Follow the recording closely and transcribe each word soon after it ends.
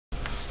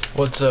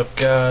What's up,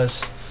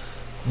 guys?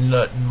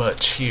 Nothing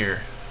much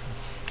here.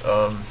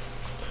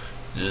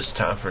 Just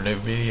time for a new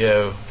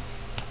video.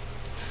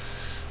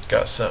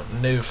 Got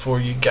something new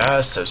for you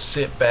guys, so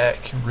sit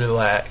back,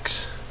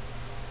 relax,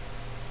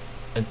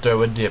 and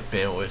throw a dip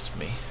in with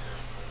me.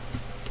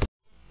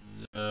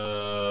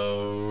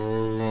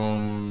 We're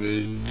gonna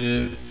be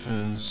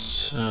dipping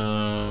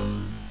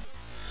some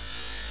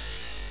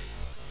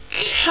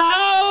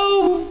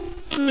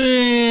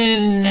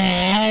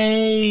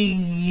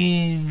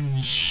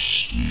Copenhagen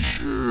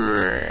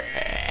straight.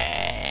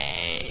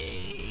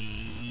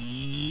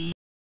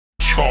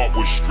 Caught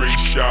with straight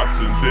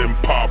shots and then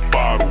pop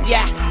bottles.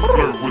 Yeah.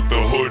 Flirt with the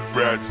hood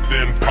rats,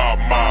 then pop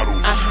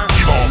models.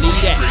 Caught with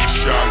straight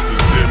shots and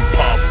then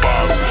pop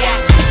bottles. Yeah.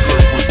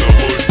 Flirt with the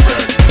hood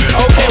rats, then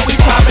Okay, pop we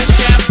bottles. poppin'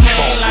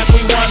 champagne like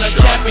we won a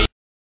champion.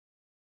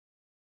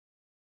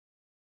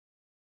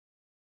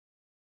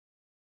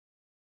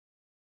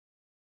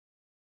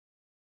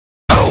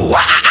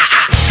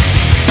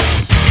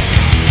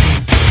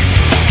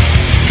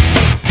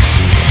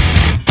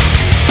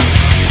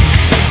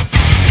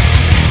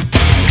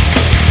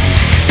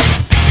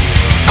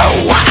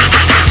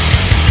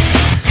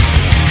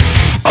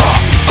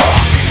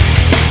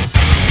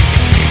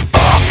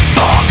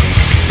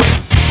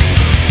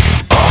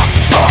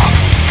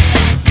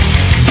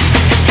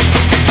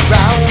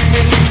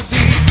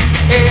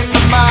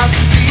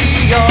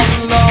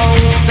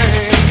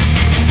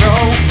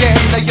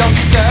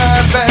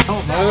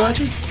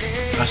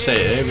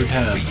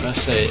 I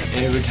say it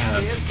every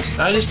time.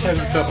 I just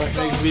haven't felt like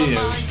making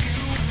videos.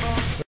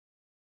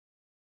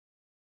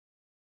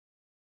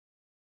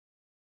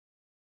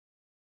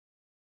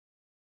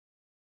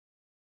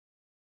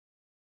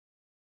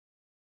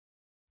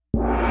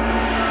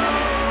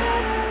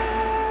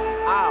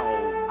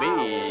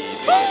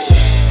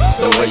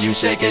 The way you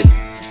shake it,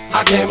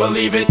 I can't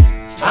believe it.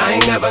 I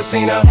ain't never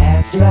seen a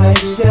ass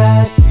like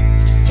that.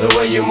 The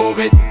way you move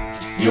it,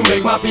 you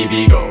make my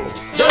pee go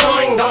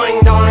doing, doing,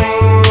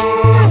 doing.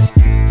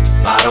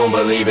 I don't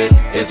believe it,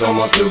 it's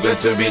almost too good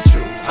to be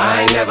true.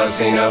 I ain't never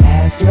seen a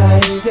ass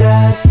like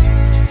that.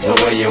 The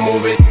way you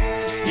move it,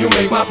 you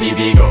make my pee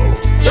go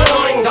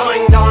doing,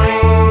 doing,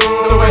 doing.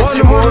 The way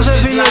she moves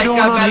is like a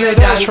belly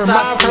dancer.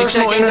 She's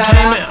shaking that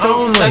ass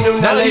too. The new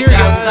Nelly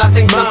jams. I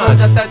think someone's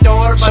at the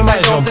door, but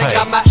I don't think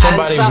I'm an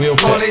answer.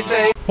 Only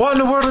saying. What in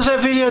the world is that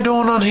video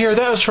doing on here?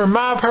 That was for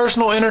my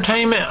personal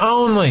entertainment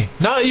only.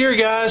 Not your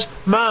guys,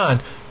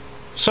 mine.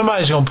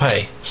 Somebody's gonna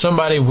pay.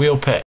 Somebody will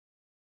pay.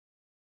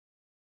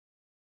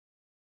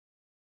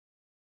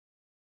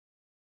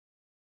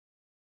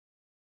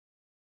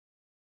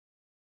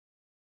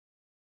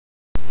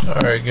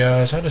 Alright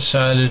guys, I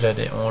decided I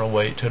didn't want to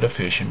wait till the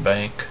fishing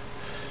bank,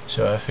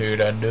 so I figured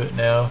I'd do it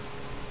now.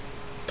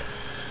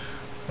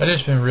 I've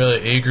just been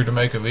really eager to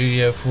make a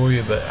video for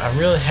you, but I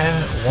really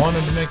haven't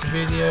wanted to make a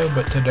video,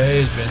 but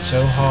today has been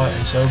so hot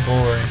and so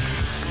boring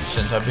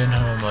since I've been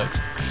home, like,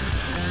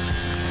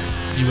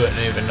 you wouldn't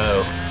even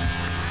know.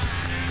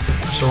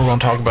 So we're going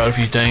to talk about a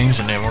few things,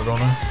 and then we're going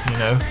to,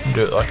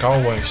 do it like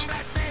always.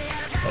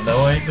 I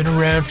know I ain't been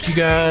around for you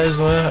guys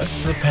for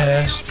the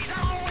past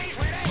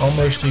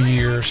almost a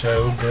year or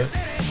so, but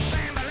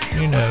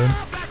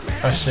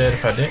I said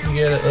if I didn't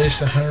get at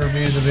least 100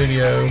 views a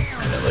video in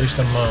at least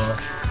a month,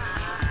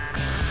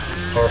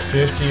 or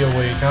 50 a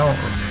week, I don't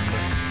remember,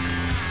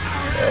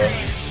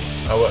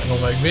 I wasn't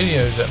gonna make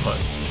videos that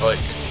much,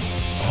 like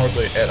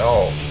hardly at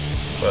all.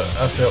 But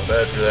I felt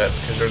bad for that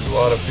because there's a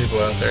lot of people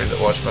out there that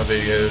watch my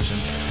videos,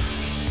 and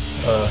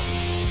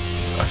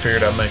I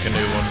figured I'd make a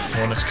new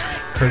one that's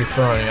pretty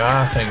funny.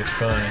 I think it's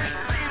funny.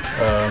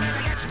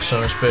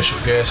 Some special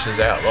guests is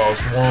Outlaw's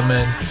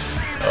Woman,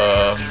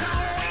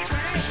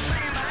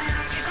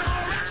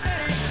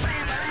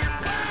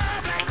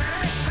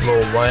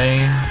 Lil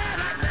Wayne.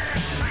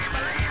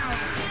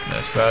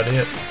 That's about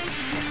it.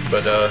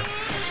 But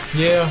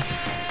yeah,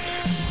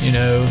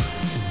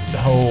 the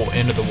whole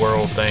end of the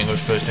world thing was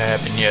supposed to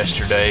happen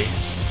yesterday,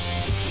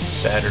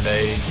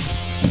 Saturday,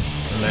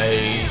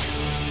 May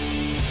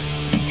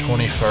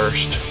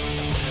 21st.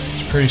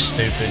 It's pretty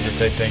stupid that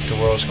they think the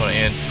world's going to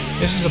end.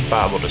 This is a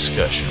Bible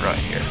discussion right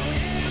here.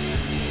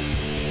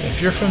 If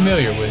you're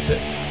familiar with it,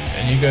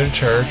 and you go to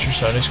church or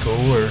Sunday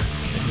school, or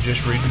you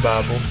just read the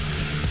Bible,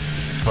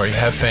 or you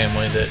have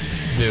family that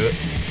do it,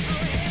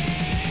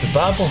 the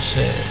Bible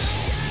says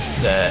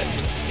that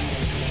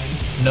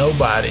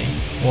nobody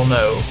will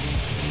know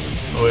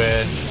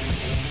when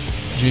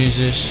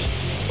Jesus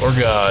or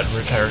God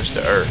returns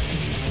to earth.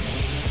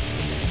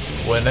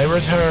 When they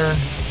return,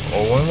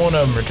 or when one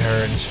of them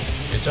returns,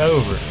 it's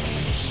over.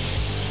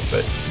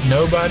 But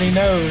nobody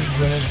knows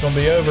when it's going to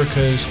be over,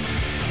 because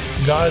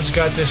God's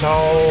got this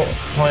all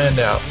planned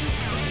out.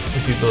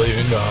 If you believe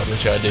in God,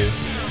 which I do,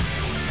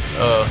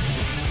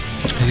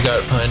 He's got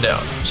it planned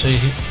out. See,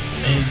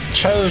 he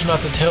chose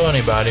not to tell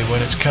anybody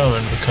when it's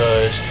coming,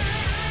 because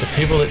the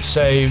people that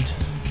saved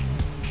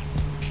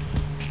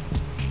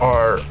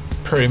are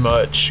pretty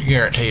much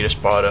guaranteed a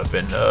spot up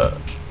in the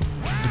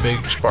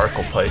big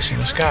sparkle place in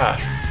the sky,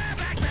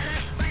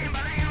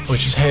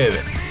 which is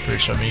heaven. for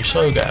some of you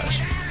slow guys.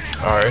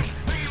 Alright?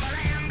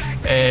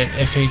 And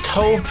if he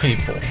told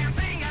people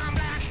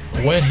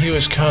when he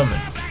was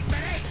coming,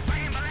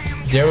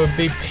 there would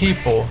be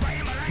people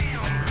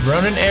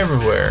running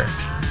everywhere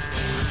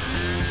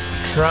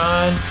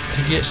trying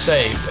to get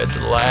saved at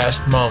the last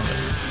moment.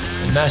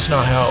 And that's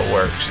not how it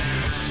works.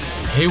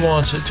 He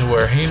wants it to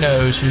where he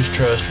knows who's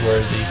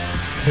trustworthy,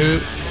 who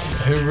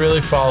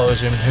really follows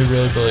him, who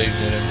really believes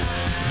in him,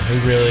 who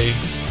really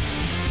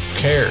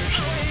cares.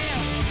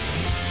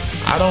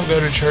 I don't go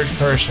to church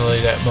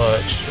personally that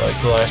much. Like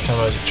the last time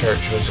I was at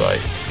church was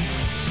like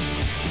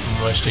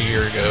almost a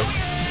year ago.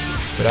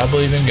 But I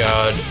believe in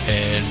God,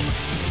 and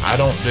I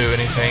don't do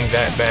anything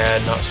that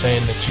bad. Not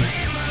saying that you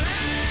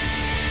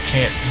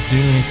can't do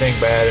anything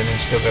bad and then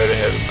still go to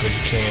heaven, because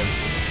you can.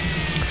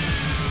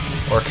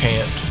 Or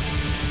can't.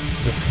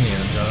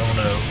 Depends. I don't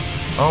know.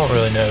 I don't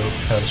really know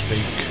how to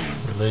speak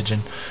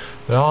religion.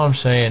 But all I'm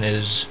saying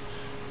is,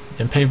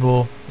 them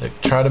people that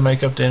try to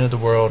make up the end of the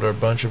world are a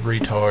bunch of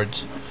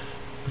retards,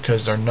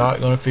 because they're not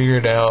going to figure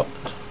it out.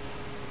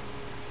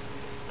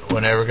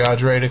 Whenever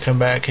God's ready to come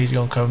back, He's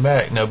going to come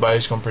back.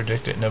 Nobody's going to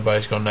predict it.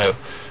 Nobody's going to know.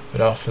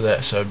 But off of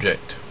that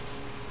subject.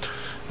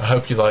 I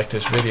hope you like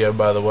this video,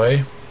 by the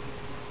way.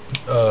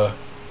 We're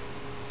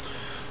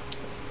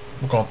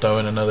going to throw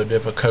in another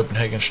dip of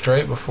Copenhagen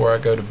Straight before I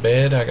go to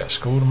bed. I got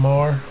school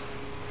tomorrow.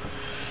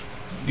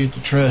 Get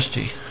the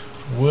trusty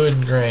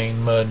wood grain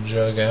mud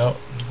jug out.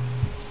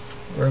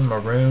 We're in my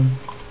room.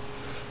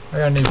 I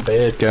got a new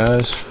bed,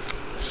 guys.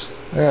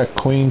 I got a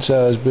queen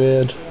size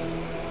bed.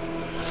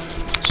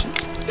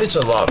 It's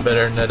a lot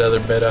better than that other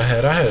bed I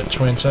had. I had a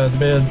twin size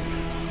bed.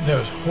 That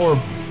was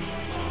horrible.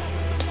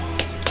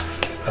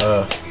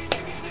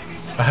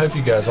 I hope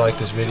you guys like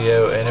this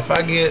video, and if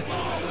I get,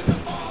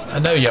 I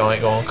know y'all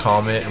ain't gonna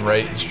comment and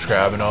rate and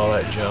subscribe and all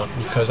that junk,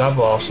 because I've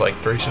lost like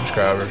 3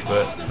 subscribers,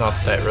 but not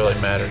that really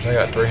matters. I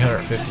got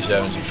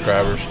 357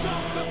 subscribers.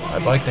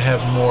 I'd like to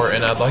have more,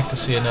 and I'd like to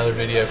see another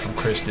video from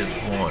Chris Dips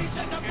 1.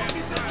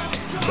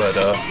 But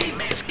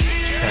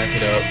pack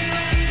it up,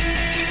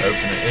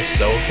 open it.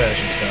 It's old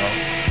fashioned style.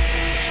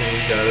 So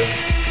you gotta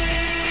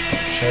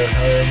show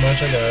however much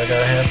I got. I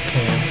got a half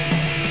can.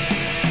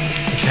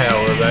 The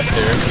tower back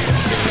there, if you can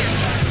see it.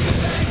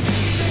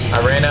 I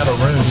ran out of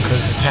room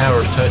because the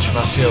tower touched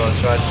my ceiling,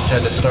 so I just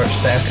had to start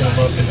stacking them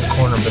up in the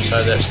corner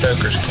beside that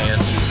Stoker's can.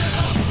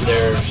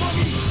 There's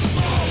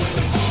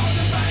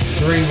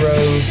 3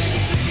 rows,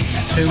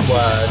 2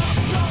 wide,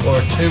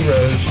 or 2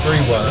 rows,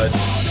 3 wide.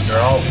 They're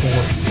all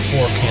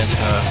 4 cans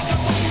high.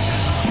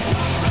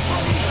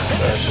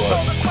 So that's what?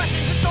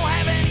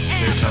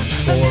 2 times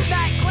 4,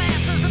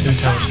 2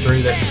 times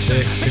 3, that's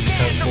 6, 6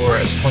 times 4,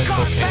 that's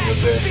 24 cans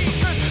up there.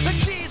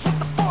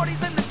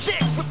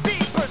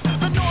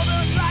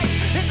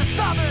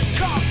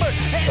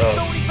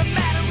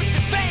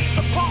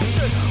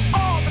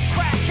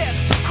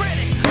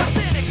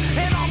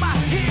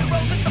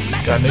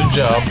 Got a new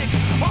job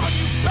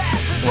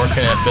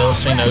working at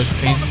Belsino's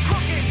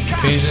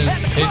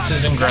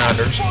Pizzas and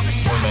Grinders.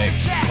 We make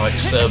like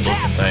sub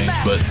looking things,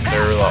 but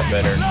they're a lot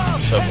better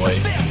than Subway.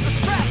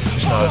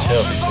 It's not as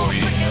healthy for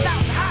you, you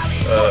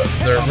know.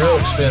 They're real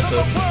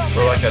expensive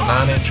for like a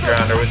 9-inch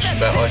grinder, which is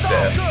about like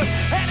that.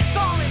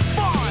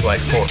 It's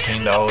like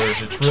 $14.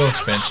 It's real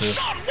expensive.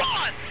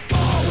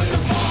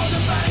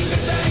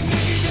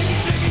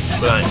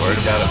 But I ain't worried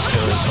about it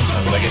because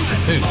sometimes I get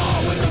free food.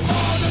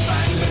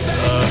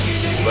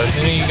 But if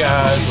any of you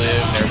guys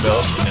live near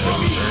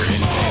Belsino's or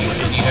anything,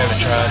 and you haven't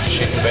tried the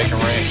Chicken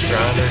Bacon Ranch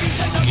grinder,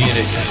 get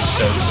it, it's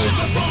so good.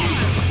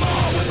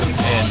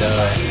 And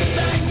I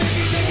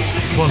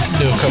want to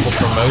do a couple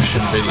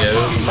promotion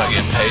videos. I'm not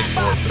getting paid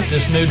for it, but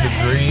this new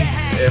Degree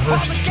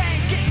Everest,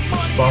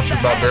 sponsored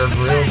by Bear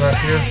Grylls right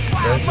here.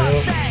 Bear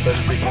Grylls,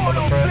 supposed to be on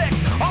the front.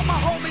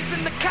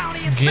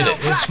 Get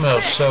it, it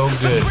smells so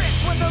good.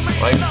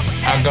 Like,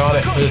 I got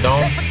it, put it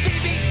on.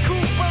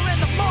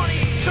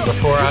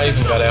 Before I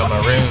even got out of my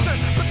room,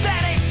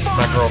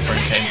 my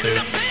girlfriend came through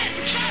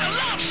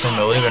from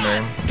the living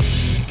room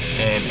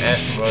and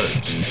asked me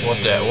what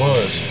that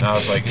was. And I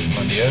was like, it's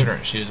my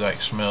deodorant. She was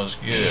like, smells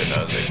good. And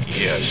I was like,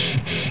 yes.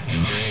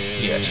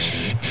 Yes.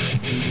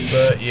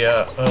 But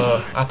yeah,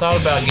 I thought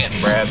about getting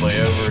Bradley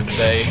over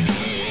today,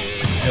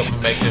 help me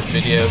make this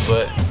video,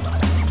 but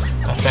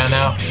I found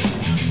out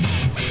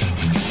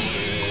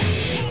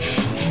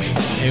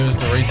he was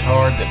the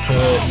retard that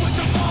put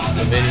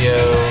the video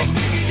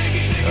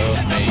of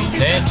me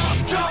dancing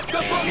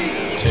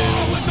to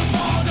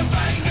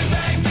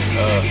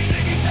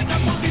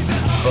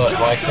But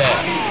Like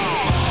That.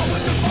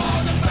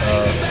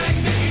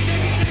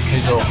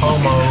 He's a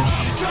homo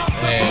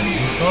and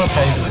he's gonna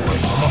pay for it.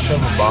 I'm gonna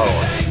shove a bottle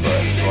in his butt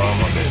is what I'm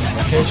gonna do.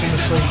 I'm gonna catch him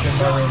asleep in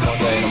my room one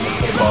day and I'm gonna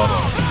put a bottle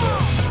in his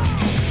butt.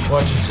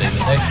 Watch and see.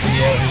 The next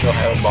video he's gonna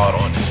have a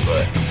bottle in his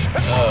butt.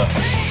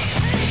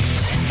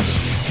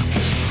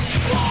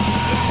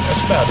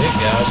 That's about it,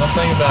 guys. I'm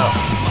thinking about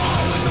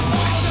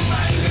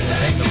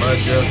the mud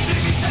jug.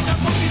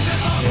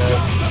 You know,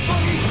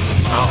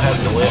 I don't have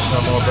the list no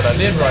more, but I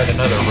did write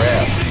another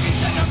rap.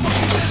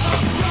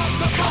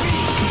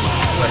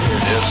 When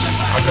is,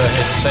 I'll go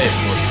ahead and say it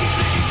for you.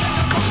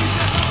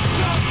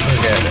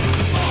 Look at it.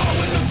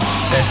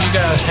 If you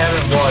guys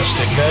haven't watched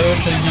it, go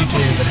to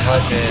YouTube and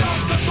type in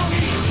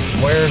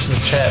 "Where's the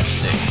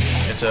Chapstick?"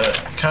 It's a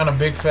kind of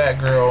big fat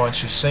girl, and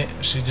she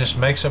just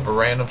makes up a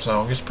random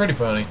song. It's pretty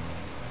funny.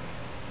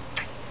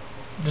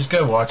 Just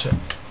go watch it.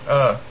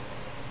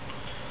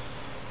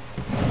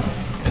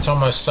 It's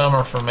almost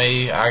summer for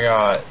me. I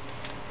got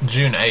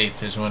June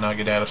 8th is when I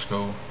get out of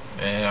school,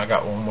 and I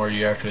got one more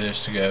year after this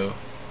to go.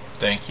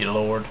 Thank you,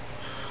 Lord.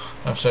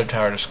 I'm so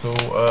tired of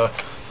school.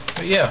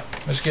 But yeah,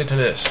 let's get to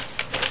this.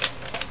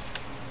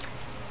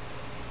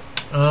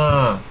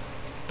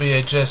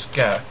 VHS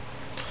guy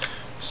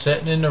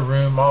sitting in the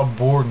room all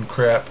bored and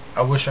crap.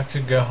 I wish I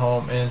could go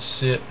home and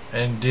sit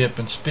and dip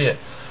and spit.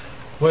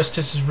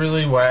 Westis is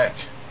really whack.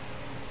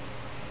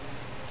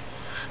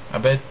 I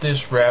bet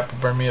this rap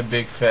will bring me a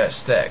big fat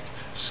stack.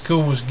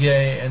 School was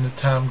gay and the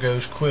time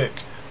goes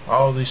quick.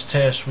 All these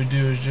tests we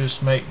do is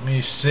just make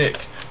me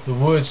sick. The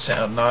woods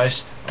sound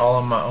nice all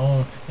on my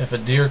own. If a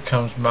deer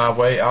comes my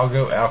way, I'll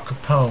go Al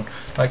Capone.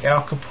 Like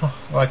Al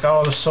Capone, like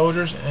all the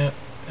soldiers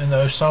in the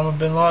Osama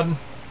bin Laden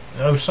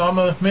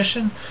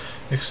mission,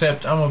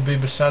 except I'm gonna be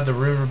beside the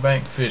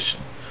riverbank fishing.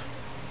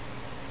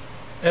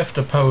 If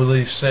the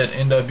police said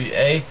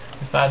NWA,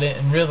 if I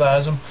didn't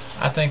realize them,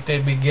 I think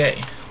they'd be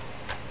gay.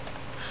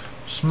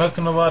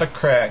 Smoking a lot of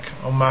crack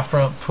on my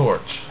front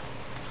porch.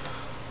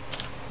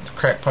 The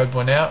crack pipe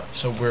went out,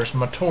 so where's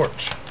my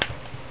torch?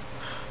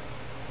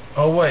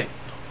 Oh wait.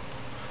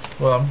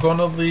 Well, I'm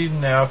gonna leave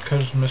now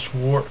 'cause Miss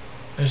Wart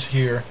is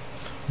here.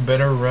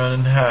 Better run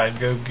and hide.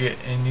 Go get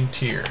any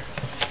tear.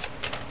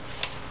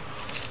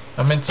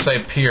 I meant to say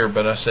peer,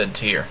 but I said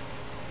tear.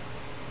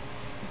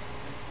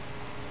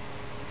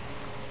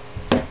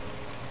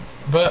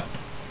 But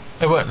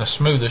it wasn't the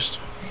smoothest.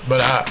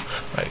 But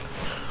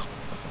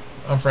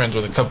I'm friends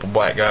with a couple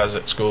black guys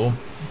at school,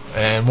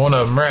 and one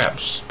of them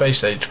raps.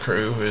 Space Age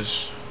Crew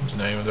is the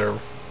name of their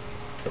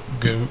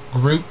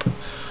group,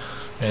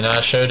 and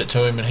I showed it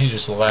to him, and he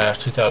just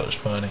laughed. He thought it was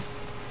funny.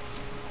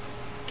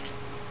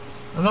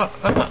 I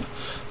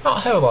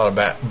don't have a lot of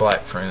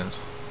black friends.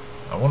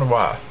 I wonder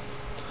why.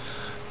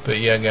 But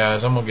yeah,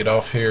 guys, I'm gonna get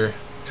off here.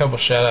 A couple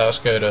shout outs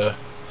go to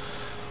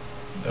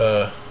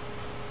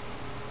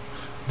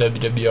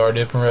WWR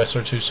Dippin'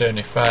 Wrestler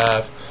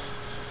 275,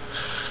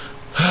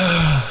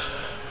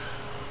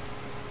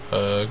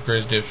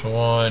 Grizz Dips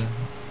 1,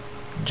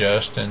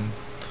 Justin,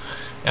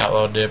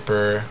 Outlaw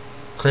Dipper,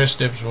 Chris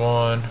Dips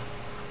 1,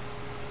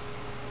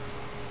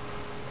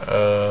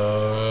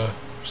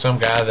 some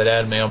guy that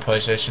added me on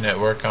PlayStation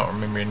Network, I don't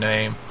remember your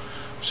name,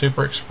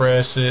 Super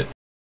Express It.